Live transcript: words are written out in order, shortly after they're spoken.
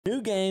New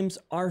games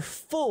are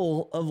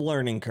full of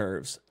learning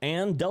curves,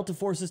 and Delta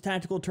Force's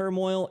Tactical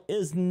Turmoil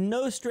is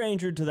no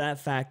stranger to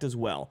that fact as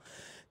well.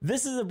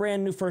 This is a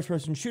brand new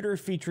first-person shooter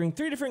featuring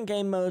 3 different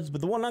game modes,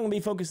 but the one I'm going to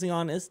be focusing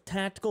on is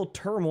Tactical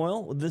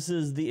Turmoil. This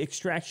is the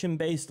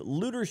extraction-based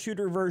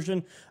looter-shooter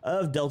version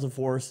of Delta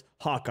Force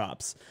Hawk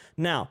Ops.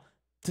 Now,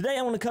 today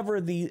I want to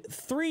cover the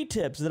 3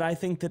 tips that I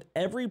think that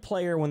every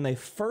player when they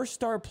first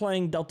start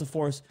playing Delta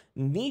Force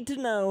need to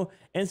know,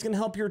 and it's going to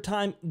help your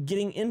time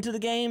getting into the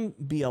game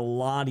be a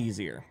lot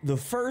easier. The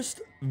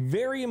first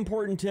very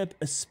important tip,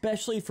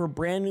 especially for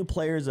brand new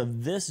players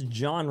of this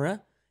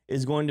genre,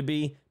 is going to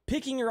be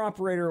picking your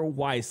operator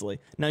wisely.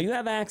 Now you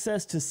have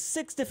access to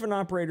 6 different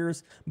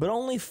operators, but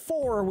only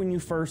 4 when you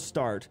first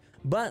start.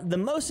 But the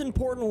most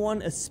important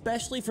one,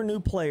 especially for new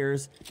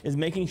players, is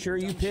making sure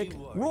you pick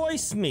Roy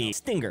Smee.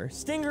 Stinger.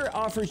 Stinger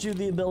offers you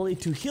the ability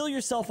to heal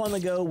yourself on the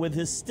go with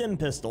his stim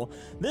pistol.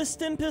 This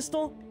stim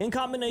pistol, in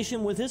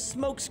combination with his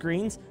smoke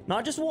screens,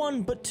 not just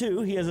 1, but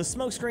 2, he has a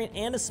smoke screen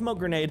and a smoke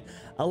grenade,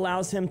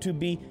 allows him to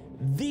be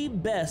the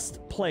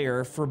best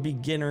player for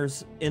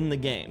beginners in the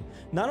game.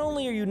 Not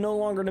only are you no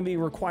longer going to be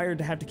required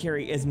to have to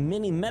carry as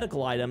many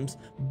medical items,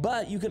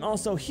 but you can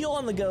also heal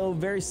on the go,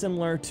 very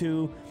similar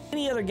to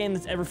any other game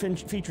that's ever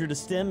featured a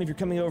stim. If you're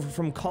coming over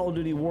from Call of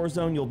Duty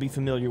Warzone, you'll be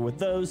familiar with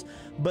those,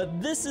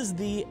 but this is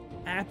the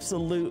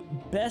absolute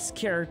best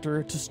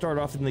character to start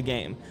off in the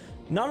game.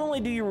 Not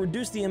only do you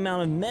reduce the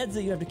amount of meds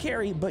that you have to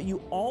carry, but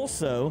you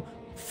also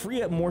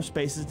free up more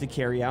spaces to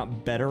carry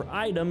out better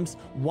items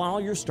while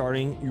you're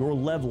starting your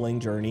leveling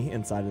journey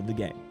inside of the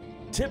game.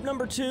 Tip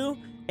number 2,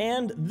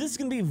 and this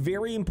can be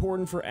very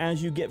important for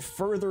as you get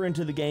further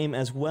into the game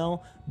as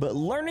well, but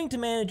learning to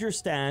manage your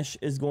stash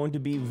is going to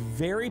be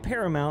very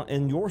paramount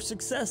in your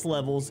success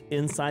levels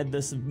inside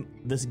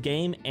this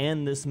game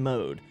and this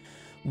mode.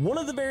 One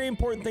of the very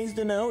important things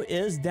to know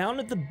is down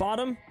at the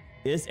bottom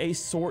is a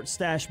sort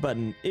stash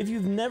button. If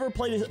you've never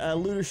played a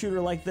looter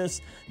shooter like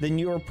this, then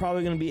you are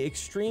probably going to be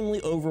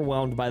extremely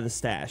overwhelmed by the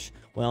stash.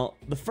 Well,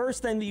 the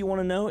first thing that you want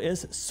to know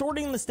is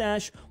sorting the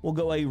stash will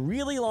go a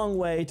really long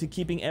way to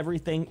keeping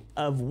everything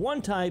of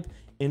one type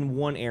in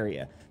one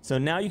area. So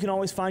now you can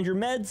always find your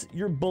meds,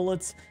 your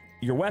bullets,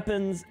 your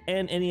weapons,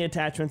 and any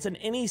attachments and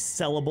any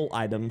sellable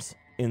items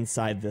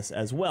inside this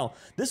as well.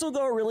 This will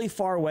go a really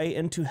far way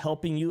into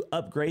helping you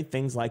upgrade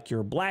things like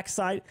your black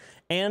sight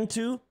and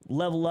to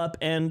level up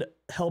and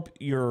help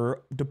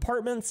your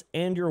departments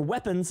and your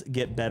weapons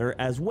get better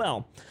as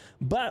well.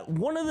 But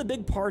one of the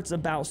big parts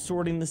about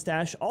sorting the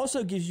stash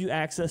also gives you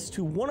access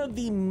to one of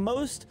the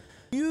most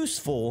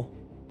useful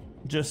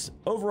just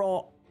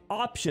overall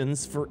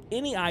options for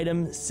any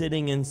item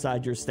sitting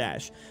inside your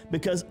stash,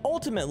 because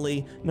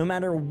ultimately no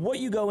matter what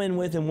you go in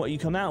with and what you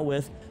come out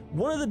with,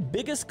 one of the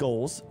biggest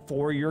goals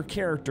for your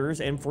characters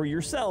and for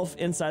yourself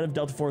inside of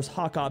Delta Force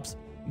Hawk Ops,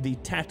 the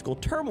Tactical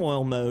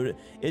Turmoil mode,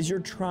 is you're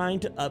trying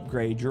to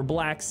upgrade your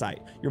black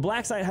sight. Your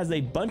black sight has a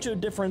bunch of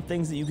different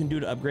things that you can do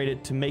to upgrade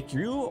it to make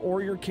you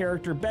or your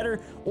character better,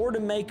 or to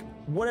make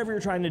whatever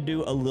you're trying to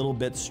do a little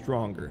bit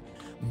stronger.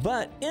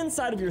 But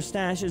inside of your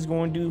stash is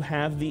going to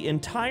have the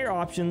entire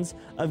options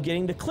of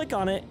getting to click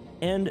on it,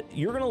 and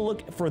you're going to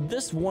look for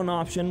this one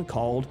option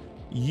called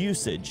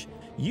usage.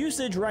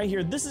 Usage right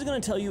here, this is going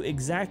to tell you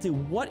exactly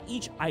what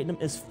each item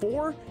is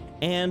for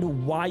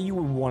and why you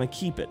would want to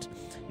keep it.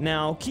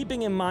 Now,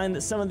 keeping in mind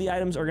that some of the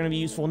items are going to be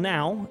useful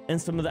now and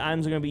some of the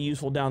items are going to be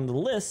useful down the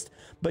list,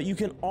 but you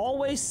can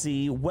always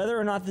see whether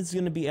or not this is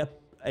going to be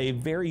a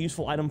very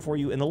useful item for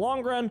you in the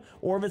long run,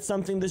 or if it's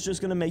something that's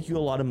just going to make you a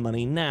lot of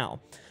money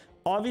now.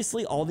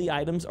 Obviously, all the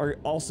items are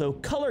also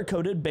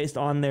color-coded based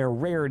on their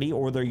rarity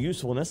or their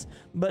usefulness,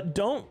 but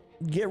don't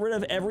get rid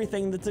of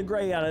everything that's a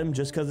gray item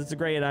just because it's a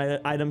gray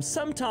item.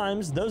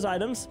 Sometimes those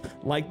items,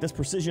 like this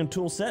precision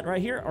tool set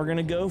right here, are going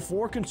to go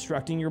for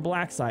constructing your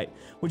black sight,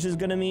 which is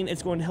going to mean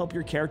it's going to help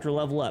your character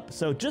level up.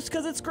 So just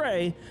because it's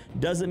gray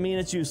doesn't mean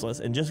it's useless,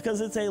 and just because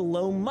it's a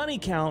low money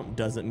count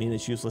doesn't mean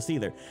it's useless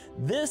either.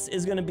 This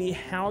is going to be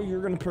how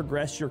you're going to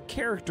progress your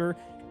character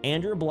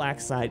and your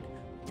black sight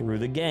through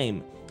the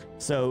game.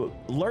 So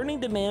learning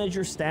to manage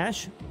your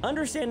stash,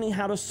 understanding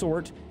how to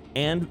sort,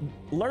 and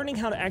learning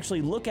how to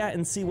actually look at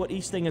and see what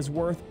each thing is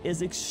worth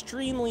is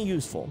extremely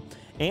useful.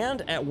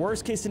 And at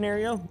worst case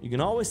scenario, you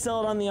can always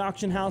sell it on the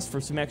auction house for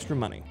some extra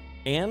money.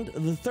 And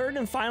the third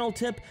and final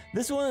tip,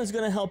 this one is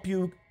going to help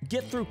you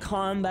get through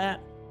combat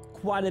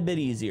quite a bit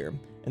easier,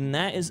 and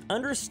that is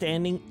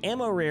understanding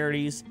ammo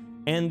rarities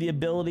and the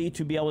ability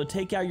to be able to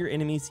take out your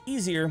enemies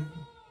easier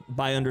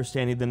by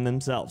understanding them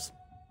themselves.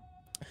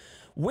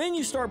 When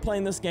you start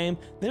playing this game,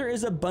 there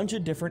is a bunch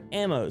of different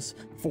ammos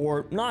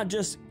for not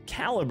just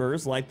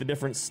calibers, like the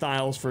different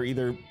styles for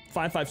either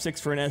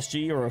 5.56 for an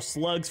SG or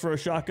slugs for a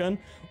shotgun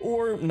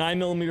or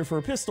 9mm for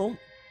a pistol,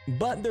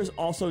 but there's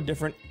also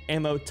different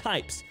ammo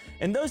types,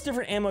 and those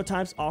different ammo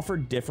types offer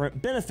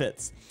different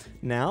benefits.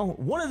 Now,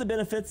 one of the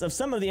benefits of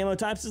some of the ammo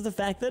types is the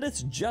fact that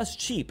it's just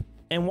cheap.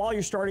 And while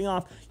you're starting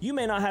off, you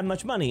may not have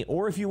much money,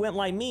 or if you went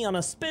like me on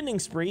a spending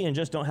spree and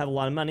just don't have a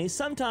lot of money,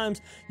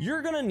 sometimes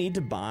you're gonna need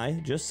to buy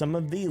just some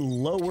of the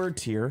lower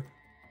tier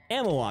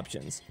ammo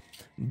options.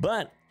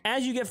 But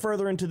as you get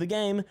further into the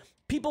game,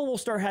 people will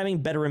start having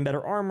better and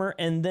better armor,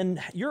 and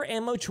then your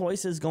ammo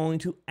choice is going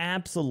to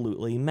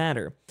absolutely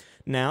matter.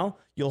 Now,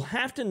 you'll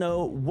have to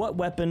know what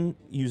weapon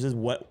uses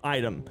what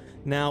item.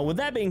 Now, with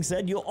that being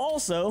said, you'll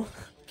also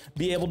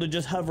be able to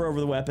just hover over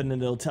the weapon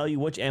and it'll tell you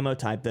which ammo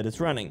type that it's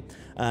running.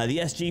 The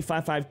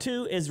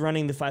SG552 is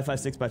running the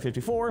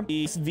 556x54,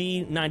 the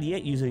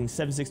SV98 using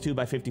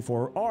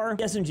 762x54R,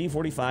 the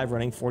SMG45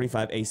 running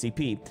 45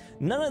 ACP.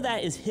 None of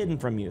that is hidden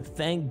from you,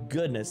 thank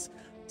goodness.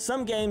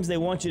 Some games, they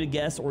want you to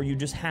guess, or you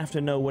just have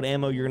to know what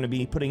ammo you're going to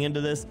be putting into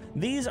this.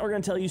 These are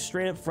going to tell you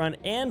straight up front,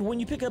 and when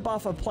you pick up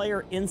off a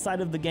player inside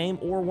of the game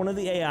or one of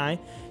the AI,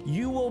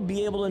 you will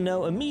be able to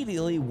know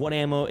immediately what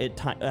ammo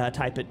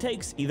type it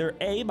takes, either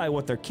A, by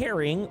what they're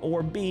carrying,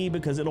 or B,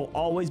 because it'll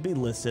always be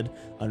listed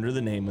under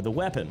the name of the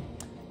weapon.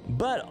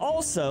 But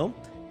also,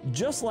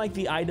 just like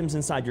the items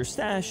inside your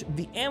stash,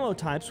 the ammo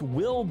types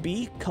will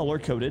be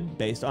color-coded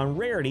based on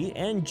rarity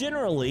and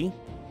generally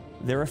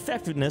their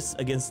effectiveness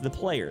against the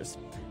players.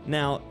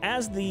 Now,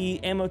 as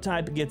the ammo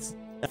type gets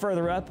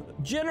further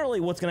up, generally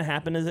what's going to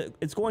happen is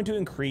it's going to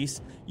increase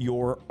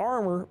your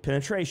armor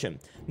penetration.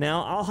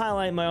 Now, I'll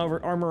highlight my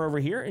armor over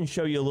here and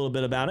show you a little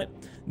bit about it.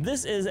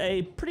 This is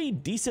a pretty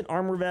decent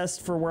armor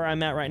vest for where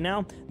I'm at right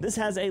now. This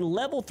has a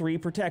level 3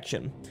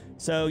 protection.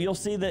 So you'll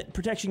see that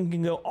protection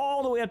can go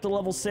all the way up to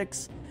level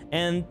 6,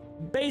 and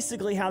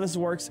basically how this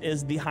works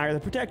is the higher the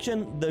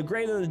protection, the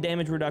greater the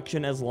damage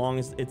reduction as long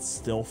as it's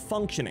still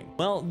functioning.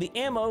 Well, the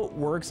ammo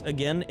works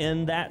again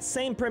in that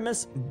same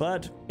premise,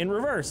 but in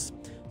reverse.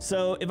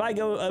 So if I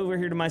go over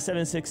here to my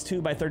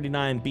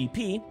 762x39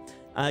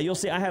 BP, you'll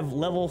see I have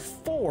level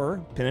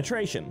 4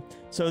 penetration.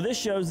 So this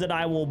shows that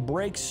I will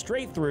break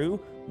straight through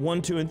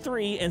 1, 2, and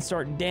 3 and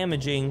start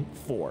damaging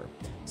 4.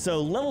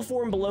 So level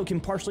 4 and below can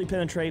partially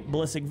penetrate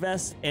ballistic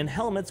vests and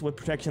helmets with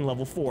protection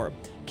level 4.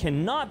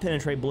 Cannot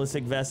penetrate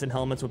ballistic vests and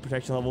helmets with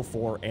protection level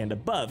 4 and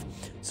above.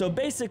 So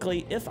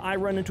basically, if I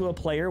run into a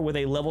player with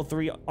a level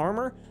 3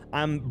 armor,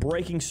 I'm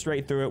breaking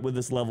straight through it with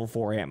this level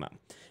 4 ammo.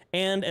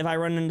 And if I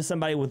run into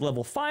somebody with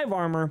level 5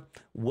 armor,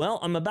 well,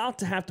 I'm about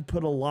to have to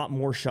put a lot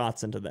more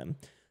shots into them.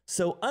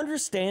 So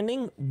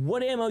understanding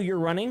what ammo you're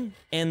running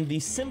and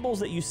the symbols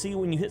that you see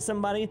when you hit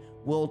somebody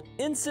will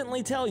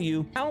instantly tell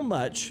you how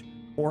much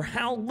or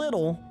how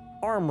little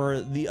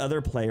armor the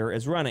other player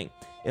is running.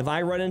 If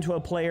I run into a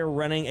player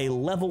running a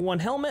level 1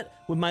 helmet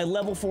with my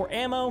level 4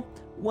 ammo,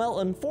 well,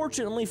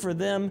 unfortunately for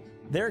them,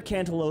 their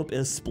cantaloupe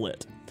is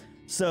split.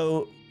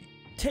 So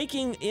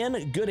taking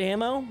in good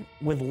ammo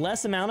with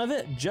less amount of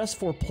it just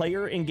for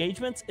player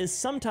engagements is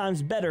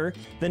sometimes better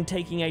than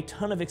taking a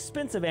ton of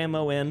expensive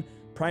ammo in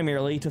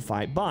primarily to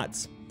fight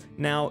bots.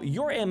 Now,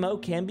 your ammo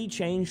can be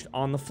changed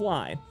on the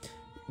fly.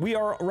 We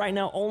are right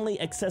now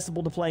only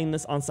accessible to playing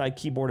this on side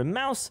keyboard and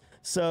mouse,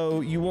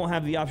 so you won't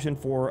have the option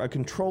for a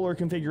controller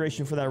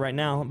configuration for that right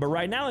now. But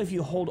right now, if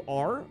you hold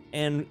R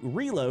and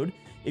reload,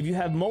 if you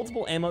have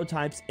multiple ammo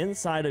types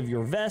inside of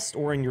your vest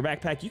or in your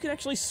backpack, you can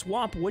actually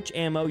swap which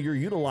ammo you're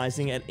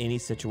utilizing at any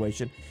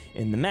situation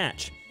in the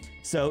match.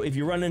 So if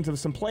you run into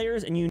some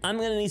players and I'm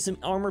going to need some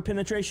armor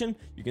penetration,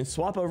 you can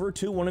swap over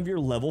to one of your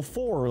level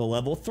 4 or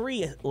level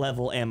 3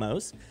 level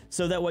ammos,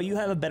 so that way you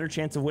have a better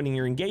chance of winning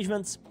your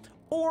engagements.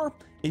 Or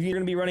if you're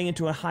going to be running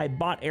into a high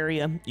bot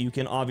area, you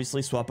can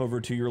obviously swap over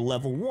to your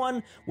level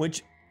 1,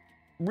 which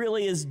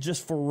really is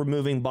just for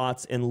removing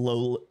bots in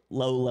low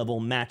level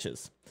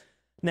matches.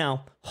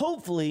 Now,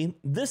 hopefully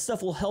this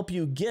stuff will help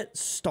you get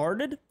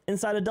started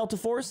inside of Delta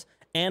Force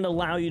and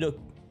allow you to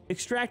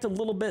extract a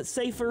little bit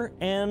safer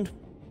and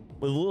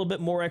with a little bit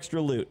more extra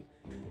loot.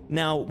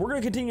 Now, we're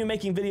going to continue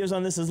making videos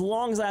on this as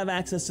long as I have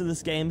access to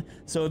this game,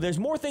 so if there's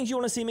more things you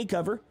want to see me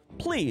cover,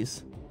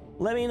 please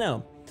let me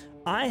know.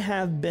 I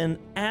have been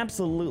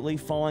absolutely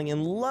falling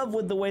in love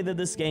with the way that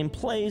this game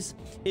plays.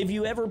 If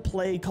you ever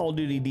play Call of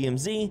Duty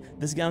DMZ,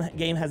 this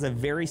game has a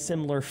very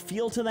similar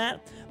feel to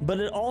that, but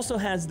it also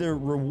has the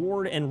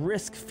reward and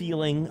risk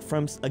feeling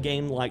from a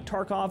game like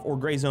Tarkov or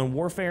Gray Zone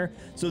Warfare.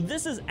 So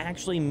this is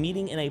actually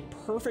meeting in a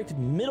perfect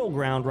middle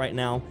ground right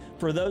now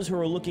for those who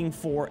are looking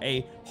for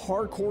a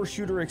hardcore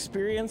shooter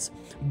experience,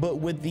 but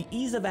with the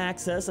ease of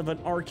access of an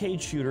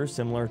arcade shooter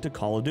similar to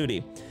Call of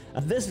Duty.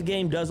 This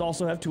game does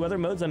also have 2 other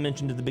modes I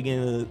mentioned at the beginning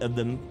of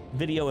the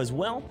video as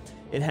well.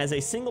 It has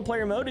a single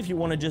player mode if you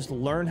want to just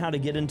learn how to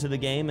get into the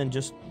game and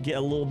just get a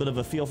little bit of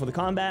a feel for the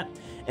combat.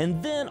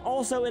 And then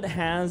also it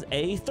has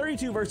a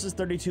 32 versus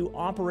 32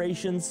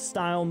 operations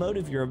style mode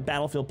if you're a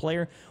Battlefield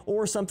player,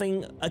 or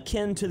something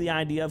akin to the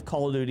idea of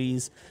Call of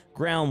Duty's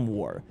Ground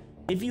War.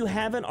 If you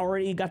haven't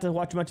already got to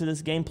watch much of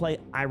this gameplay,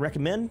 I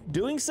recommend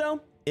doing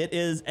so. It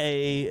is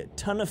a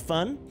ton of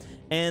fun.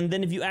 And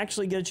then if you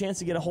actually get a chance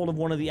to get a hold of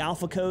one of the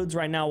alpha codes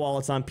right now while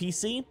it's on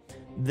PC,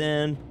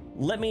 then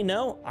let me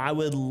know. I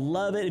would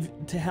love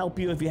it to help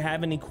you if you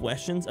have any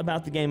questions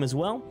about the game as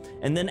well.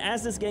 And then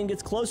as this game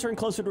gets closer and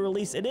closer to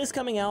release, it is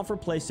coming out for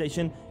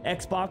PlayStation,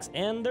 Xbox,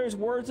 and there's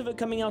words of it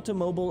coming out to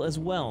mobile as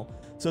well.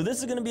 So this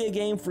is going to be a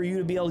game for you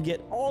to be able to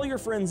get all your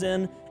friends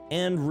in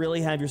and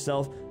really have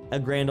yourself a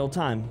grand old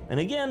time. And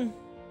again,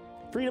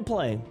 free to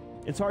play.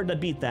 It's hard to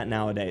beat that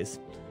nowadays.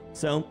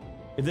 So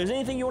if there's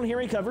anything you want to hear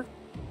me cover,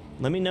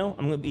 let me know.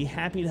 I'm going to be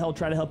happy to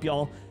try to help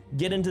y'all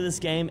get into this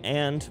game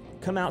and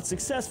come out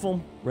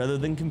successful rather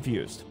than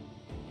confused.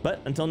 But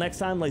until next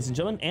time, ladies and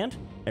gentlemen, and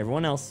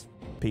everyone else,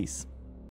 peace.